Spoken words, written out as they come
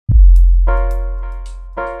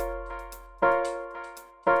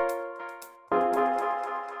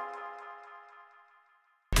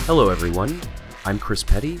Hello everyone, I'm Chris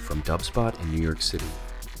Petti from Dubspot in New York City.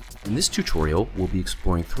 In this tutorial, we'll be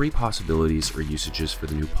exploring three possibilities or usages for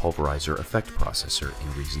the new Pulveriser effect processor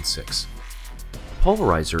in Reason 6.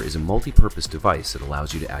 Pulveriser is a multi-purpose device that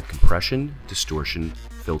allows you to add compression, distortion,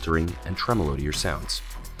 filtering, and tremolo to your sounds.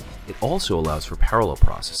 It also allows for parallel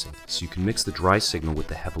processing, so you can mix the dry signal with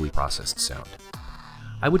the heavily processed sound.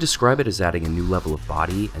 I would describe it as adding a new level of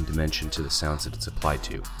body and dimension to the sounds that it's applied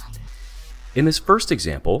to. In this first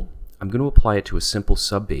example, I'm going to apply it to a simple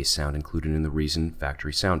sub-bass sound included in the Reason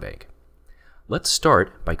factory sound bank. Let's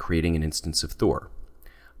start by creating an instance of Thor.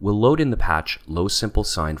 We'll load in the patch Low Simple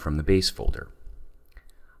Sine from the bass folder.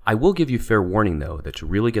 I will give you fair warning though that to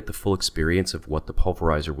really get the full experience of what the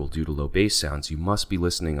Pulveriser will do to low bass sounds, you must be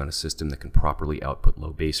listening on a system that can properly output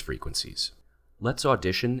low bass frequencies. Let's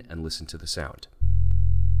audition and listen to the sound.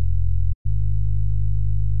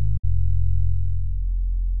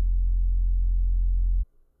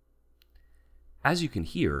 As you can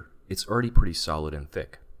hear, it's already pretty solid and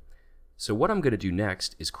thick. So what I'm going to do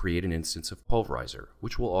next is create an instance of Pulveriser,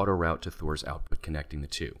 which will auto-route to Thor's output connecting the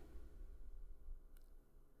two.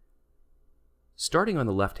 Starting on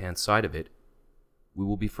the left-hand side of it, we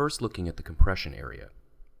will be first looking at the compression area.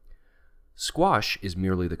 Squash is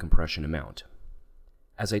merely the compression amount.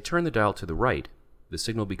 As I turn the dial to the right, the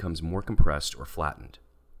signal becomes more compressed or flattened.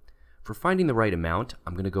 For finding the right amount,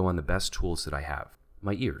 I'm going to go on the best tools that I have,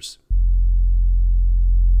 my ears.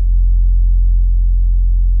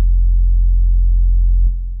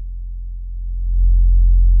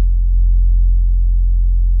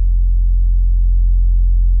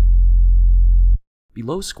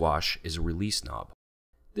 Below squash is a release knob.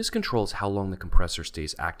 This controls how long the compressor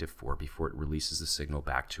stays active for before it releases the signal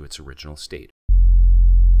back to its original state.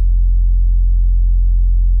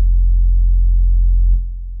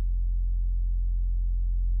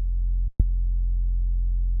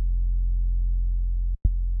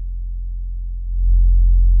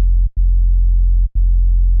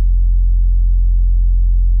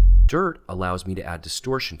 Dirt allows me to add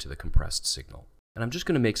distortion to the compressed signal, and I'm just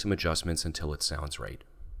going to make some adjustments until it sounds right.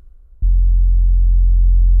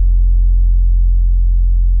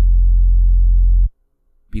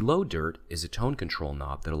 Below dirt is a tone control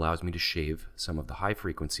knob that allows me to shave some of the high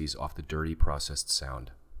frequencies off the dirty processed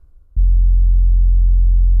sound.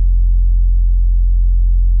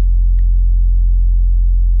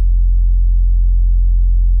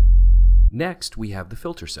 Next, we have the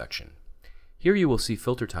filter section. Here you will see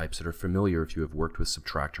filter types that are familiar if you have worked with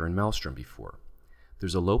Subtractor and Maelstrom before.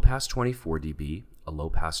 There's a low-pass 24 dB, a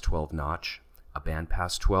low-pass 12 notch, a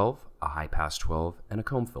band-pass 12, a high-pass 12, and a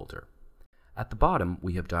comb filter. At the bottom,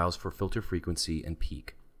 we have dials for filter frequency and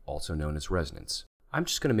peak, also known as resonance. I'm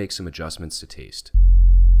just going to make some adjustments to taste.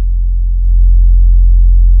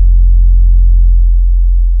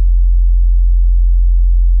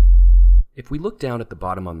 If we look down at the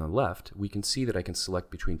bottom on the left, we can see that I can select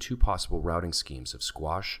between two possible routing schemes of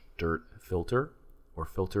squash, dirt, filter, or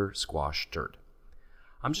filter, squash, dirt.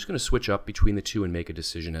 I'm just going to switch up between the two and make a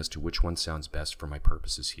decision as to which one sounds best for my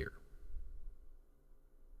purposes here.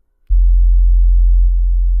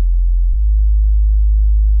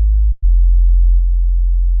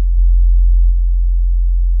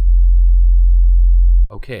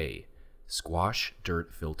 Okay, squash,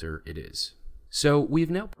 dirt, filter it is. So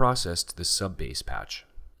we've now processed the sub-bass patch.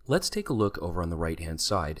 Let's take a look over on the right-hand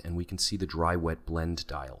side and we can see the dry-wet blend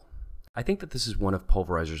dial. I think that this is one of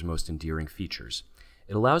Pulveriser's most endearing features.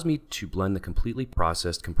 It allows me to blend the completely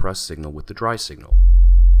processed compressed signal with the dry signal.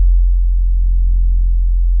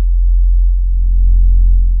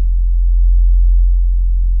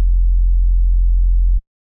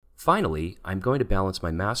 Finally, I'm going to balance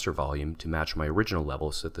my master volume to match my original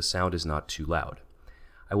level so that the sound is not too loud.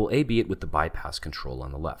 I will A/B it with the bypass control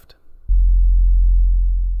on the left.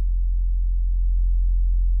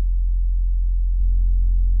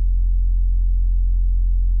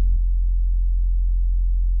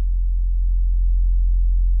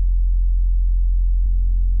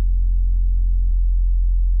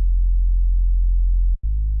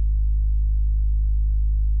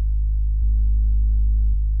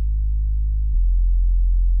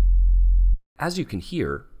 As you can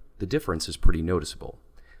hear, the difference is pretty noticeable.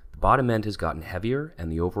 The bottom end has gotten heavier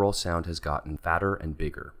and the overall sound has gotten fatter and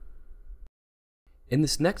bigger. In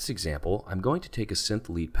this next example, I'm going to take a synth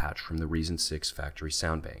lead patch from the Reason 6 factory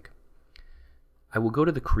sound bank. I will go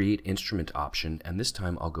to the Create Instrument option and this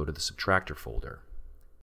time I'll go to the Subtractor folder.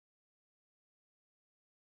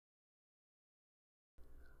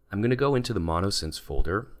 I'm going to go into the Monosynths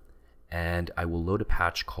folder and I will load a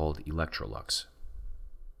patch called Electrolux.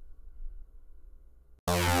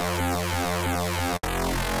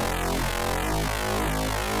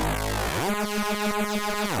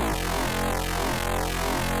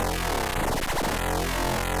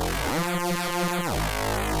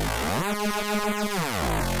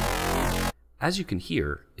 As you can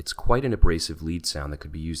hear, it's quite an abrasive lead sound that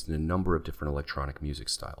could be used in a number of different electronic music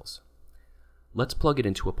styles. Let's plug it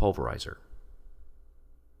into a pulverizer.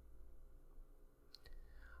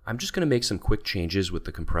 I'm just going to make some quick changes with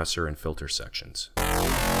the compressor and filter sections.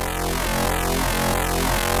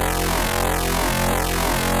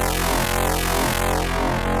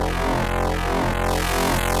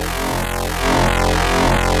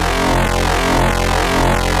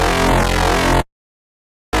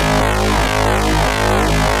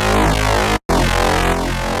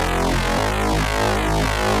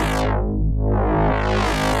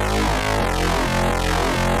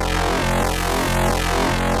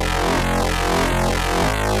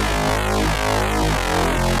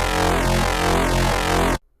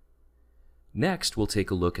 Next, we'll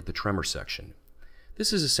take a look at the tremor section.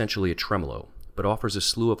 This is essentially a tremolo, but offers a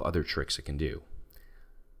slew of other tricks it can do.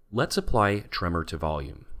 Let's apply tremor to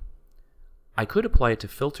volume. I could apply it to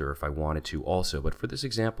filter if I wanted to also, but for this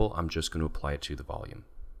example, I'm just going to apply it to the volume.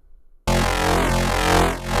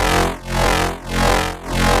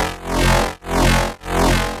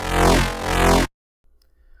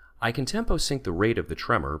 I can tempo sync the rate of the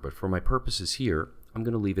tremor, but for my purposes here, I'm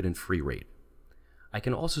going to leave it in free rate. I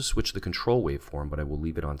can also switch the control waveform, but I will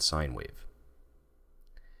leave it on sine wave.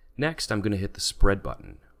 Next, I'm going to hit the spread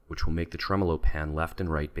button, which will make the tremolo pan left and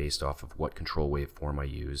right based off of what control waveform I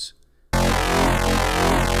use.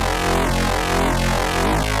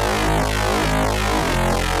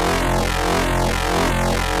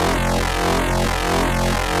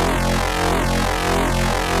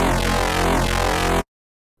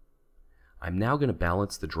 I'm now going to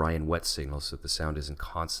balance the dry and wet signals so that the sound isn't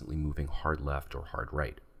constantly moving hard left or hard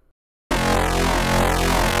right.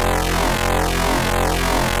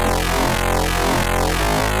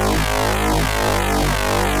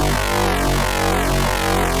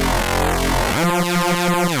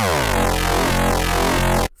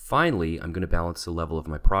 Finally, I'm going to balance the level of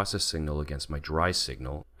my process signal against my dry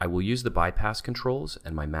signal. I will use the bypass controls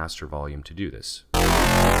and my master volume to do this.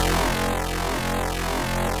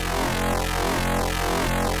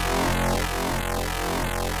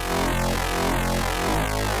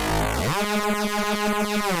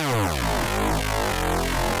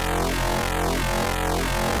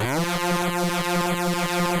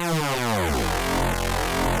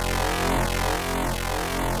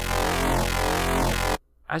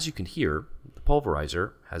 As you can hear, the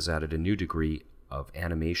pulverizer has added a new degree of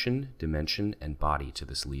animation, dimension, and body to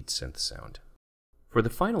this lead synth sound. For the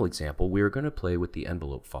final example, we are going to play with the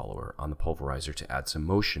envelope follower on the pulverizer to add some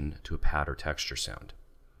motion to a pad or texture sound.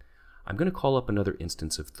 I'm going to call up another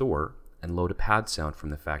instance of Thor and load a pad sound from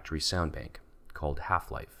the factory sound bank called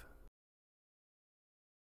Half-Life.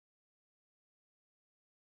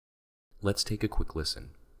 Let's take a quick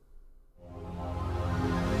listen.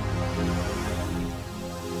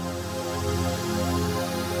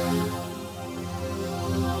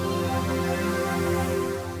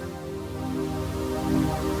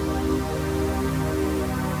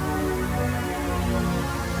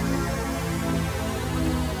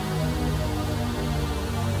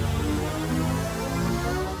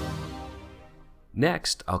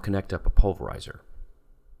 Next, I'll connect up a pulverizer.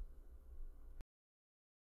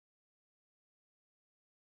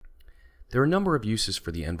 There are a number of uses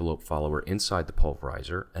for the envelope follower inside the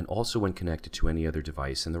pulverizer and also when connected to any other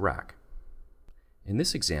device in the rack. In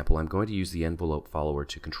this example, I'm going to use the envelope follower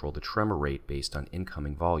to control the tremor rate based on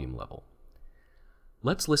incoming volume level.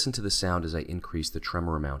 Let's listen to the sound as I increase the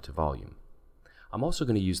tremor amount to volume. I'm also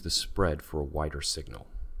going to use the spread for a wider signal.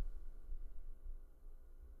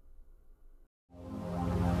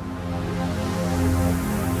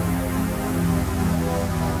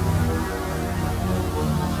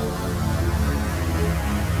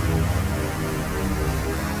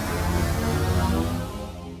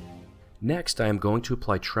 Next, I am going to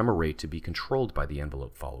apply tremor rate to be controlled by the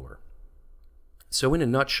envelope follower. So in a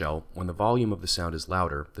nutshell, when the volume of the sound is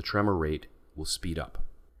louder, the tremor rate will speed up.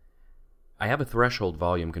 I have a threshold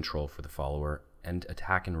volume control for the follower and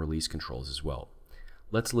attack and release controls as well.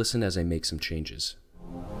 Let's listen as I make some changes.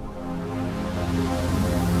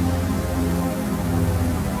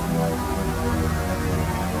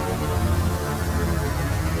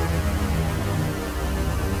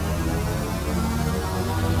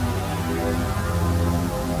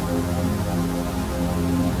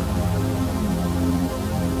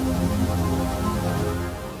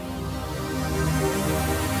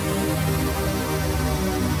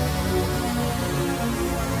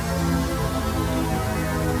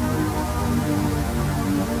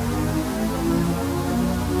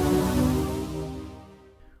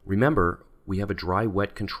 Remember, we have a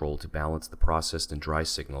dry-wet control to balance the processed and dry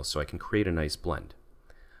signals so I can create a nice blend.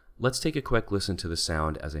 Let's take a quick listen to the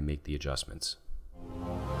sound as I make the adjustments.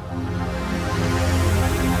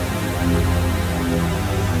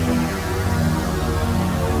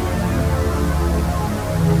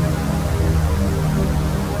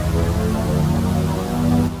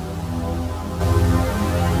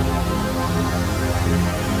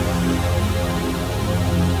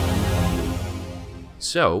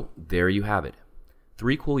 So, there you have it.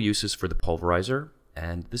 3 cool uses for the Pulverizer,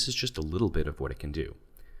 and this is just a little bit of what it can do.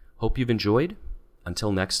 Hope you've enjoyed.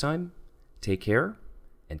 Until next time, take care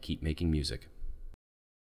and keep making music.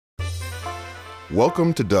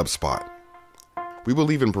 Welcome to Dubspot. We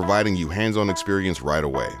believe in providing you hands-on experience right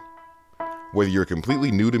away. Whether you're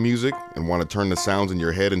completely new to music and want to turn the sounds in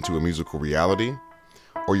your head into a musical reality,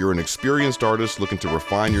 or you're an experienced artist looking to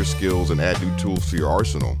refine your skills and add new tools to your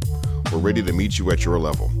arsenal, we're ready to meet you at your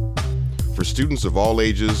level. For students of all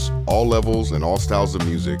ages, all levels, and all styles of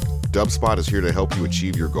music, Dubspot is here to help you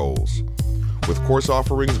achieve your goals. With course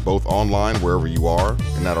offerings both online wherever you are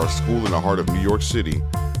and at our school in the heart of New York City,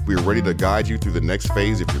 we are ready to guide you through the next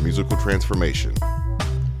phase of your musical transformation.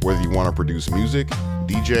 Whether you want to produce music,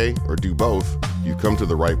 DJ, or do both, you've come to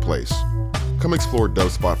the right place. Come explore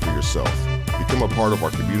Dubspot for yourself, become a part of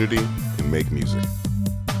our community, and make music.